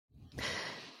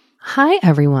Hi,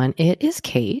 everyone. It is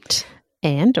Kate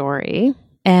and Dory,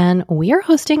 and we are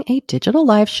hosting a digital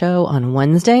live show on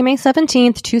Wednesday, May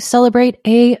 17th to celebrate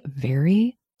a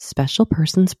very special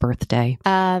person's birthday.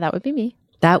 That would be me.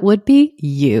 That would be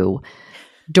you,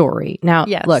 Dory. Now,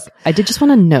 Yes. Look, I did just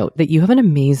want to note that you have an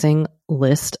amazing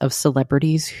list of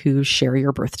celebrities who share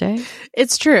your birthday.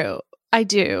 It's true. I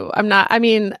do. Not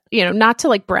to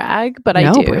like brag, but No,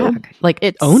 I do. Brag.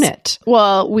 Own it.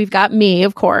 Well, we've got me,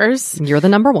 of course. You're the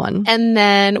number one. And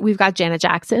then we've got Janet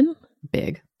Jackson.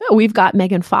 Big. We've got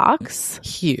Megan Fox.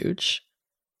 Huge.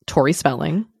 Tori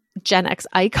Spelling. Gen X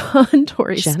icon,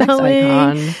 Tori Gen Spelling. X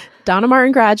icon. Donna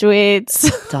Martin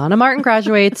graduates. Donna Martin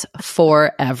graduates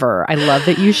forever. I love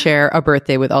that you share a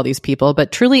birthday with all these people,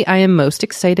 but truly I am most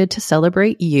excited to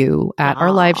celebrate you at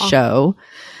our live show.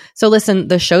 So listen,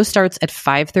 the show starts at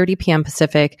 5:30 p.m.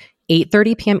 Pacific,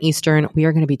 8:30 p.m. Eastern. We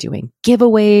are going to be doing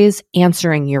giveaways,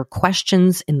 answering your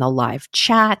questions in the live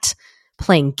chat,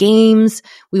 playing games.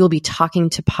 We will be talking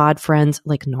to pod friends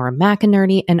like Nora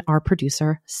McInerney and our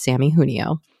producer, Sammy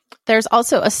Junio. There's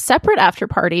also a separate after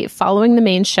party following the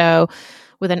main show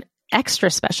with an extra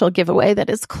special giveaway that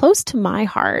is close to my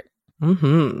heart.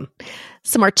 Mm-hmm.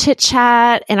 Some more chit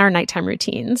chat and our nighttime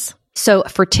routines. So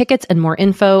for tickets and more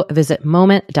info, visit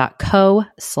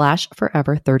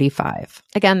moment.co/forever35.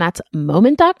 Again, that's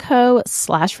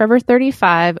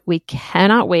moment.co/forever35. We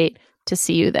cannot wait to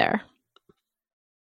see you there.